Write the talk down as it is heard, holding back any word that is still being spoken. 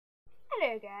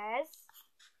there, guys.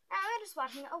 Now we're just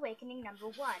watching Awakening number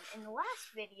 1. In the last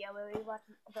video, where we watched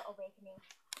the Awakening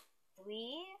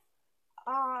 3,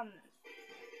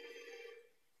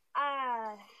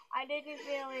 I didn't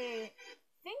really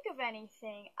think of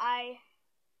anything. I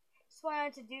just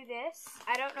wanted to do this.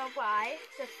 I don't know why.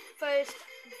 The first,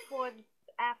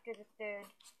 after the third,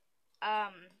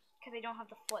 because I don't have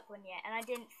the fourth one yet, and I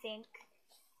didn't think,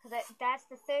 because that's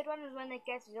the third one is when it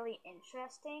gets really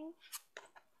interesting.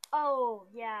 Oh,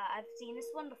 yeah, I've seen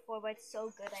this one before, but it's so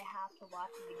good I have to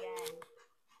watch it again.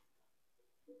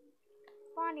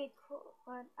 Bonnie, cool,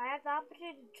 but I have the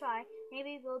opportunity to try.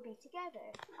 Maybe we'll be together.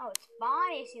 Oh, it's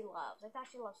Bonnie she loves. I thought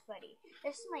she loves Freddy.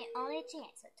 This is my only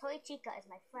chance. Toy Chica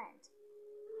is my friend.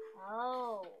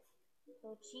 Oh,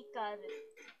 so Chica is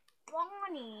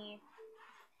Bonnie.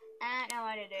 I don't know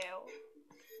what to do.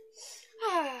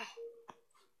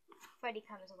 Freddy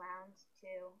comes around,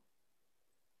 too.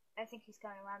 I think he's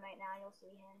coming around right now. You'll see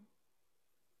him.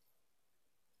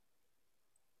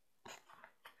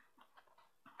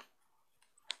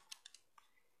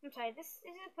 I'm sorry, this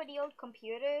is a pretty old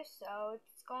computer, so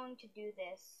it's going to do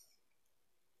this.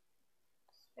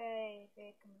 It's very,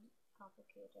 very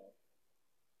complicated.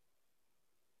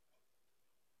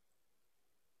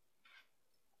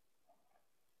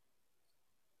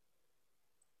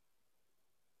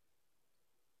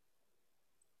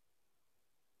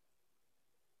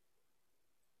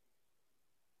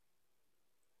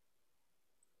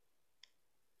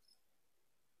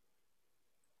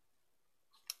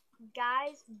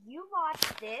 Guys, you watch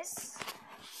this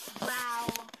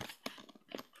while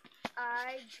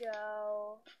I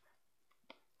go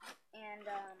and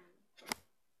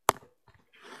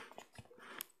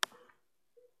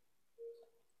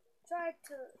try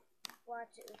to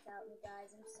watch it without me,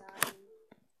 guys. I'm sorry.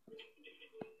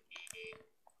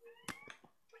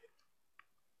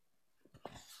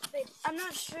 Wait, I'm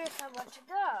not sure if I want to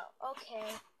go.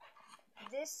 Okay,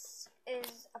 this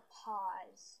is a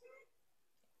pause.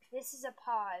 This is a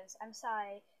pause. I'm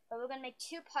sorry, but we're gonna make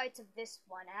 2 parts of this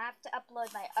one. I have to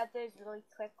upload my others really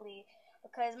quickly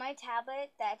because my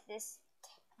tablet, that's this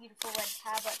beautiful red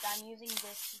tablet that I'm using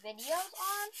this videos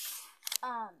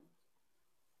on.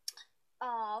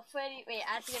 Freddy, wait,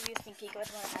 I have to give you a sneak peek of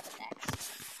what's gonna happen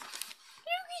next.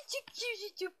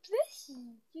 You're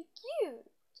plushie. You're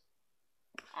cute.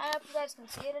 I don't know if you guys can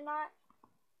see it or not.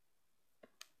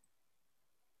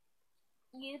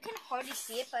 You can hardly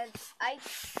see it, but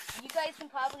you guys can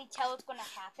probably tell what's gonna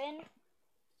happen.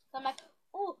 So I'm like,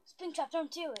 oh, Springtrap, don't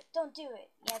do it, don't do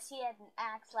it. Yes, he had an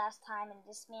axe last time and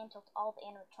dismantled all the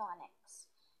animatronics.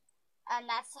 And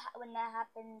that's when that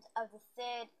happened of the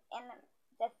third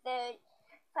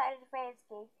Friday the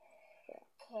 13th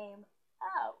came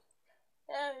out.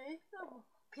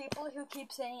 People who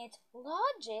keep saying it's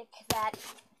logic that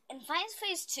in Final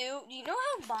Phase 2, do you know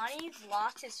how Bonnie's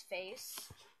lost his face?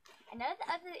 And none of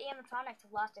the other animatronics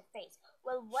have lost their face.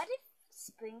 Well, what if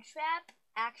Springtrap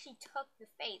actually took the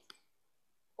face,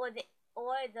 or the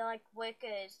like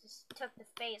workers just took the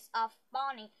face off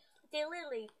Bonnie? They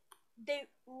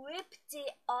ripped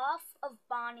it off of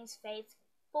Bonnie's face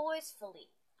forcefully.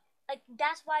 Like,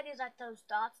 that's why there's like those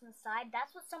dots on the side.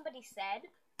 That's what somebody said.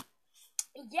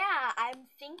 Yeah, I'm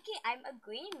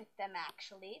agreeing with them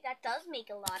actually. That does make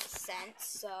a lot of sense.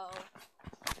 So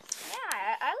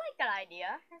yeah, I like that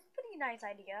idea. It's a pretty nice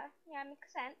idea. Yeah, it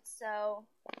makes sense. So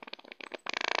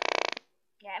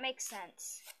yeah, it makes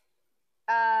sense.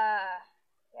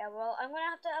 Yeah, well, I'm gonna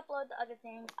have to upload the other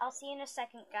things. I'll see you in a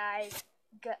second, guys.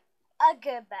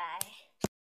 Goodbye.